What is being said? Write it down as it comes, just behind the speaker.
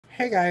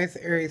Hey guys,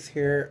 Aries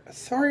here.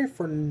 Sorry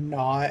for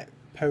not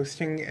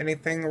posting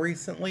anything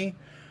recently.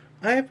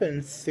 I've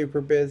been super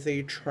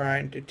busy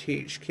trying to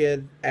teach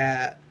kids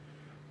at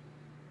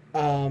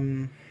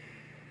um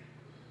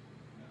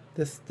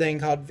this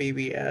thing called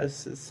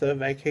VBS. It's a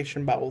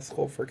vacation Bible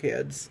school for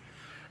kids.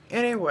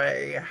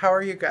 Anyway, how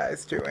are you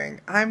guys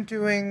doing? I'm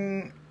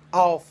doing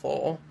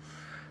awful.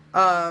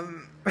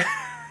 Um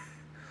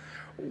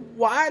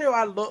Why do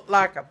I look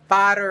like a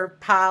fighter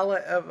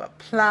pilot of a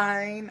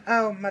plane?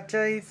 Oh my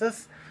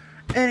Jesus.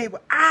 Anyway,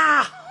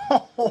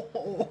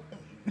 ow!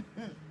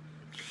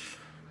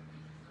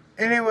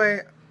 Anyway,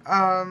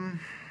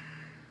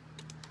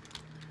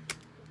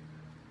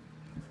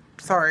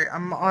 sorry,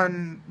 I'm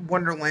on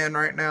Wonderland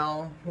right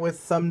now with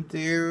some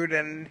dude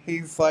and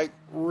he's like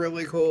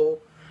really cool.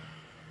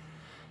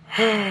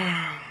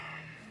 Mr.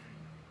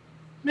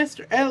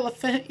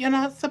 Elephant, you're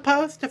not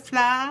supposed to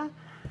fly.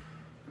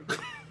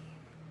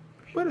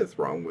 What is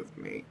wrong with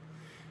me?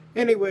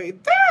 Anyway,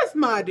 there's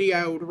my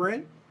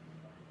deodorant.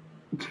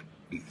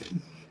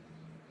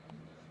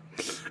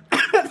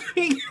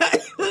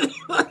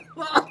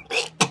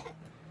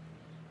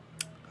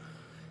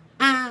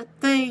 I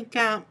think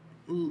I'm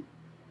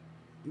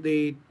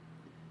the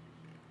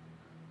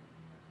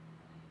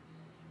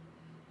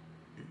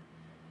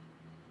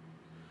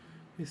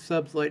he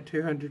subs like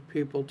 200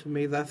 people to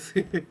me. That's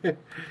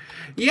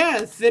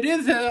yes, it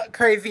is a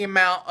crazy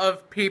amount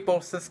of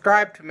people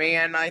subscribe to me,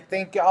 and I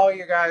thank all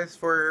you guys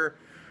for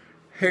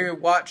who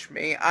watch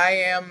me. I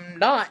am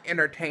not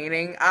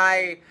entertaining.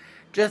 I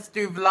just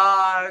do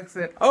vlogs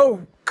and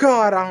oh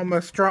god, I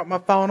almost dropped my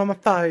phone on my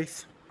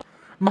face.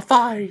 My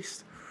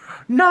face.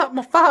 Not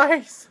my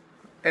face.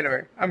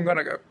 Anyway, I'm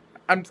gonna go.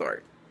 I'm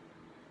sorry.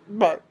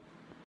 But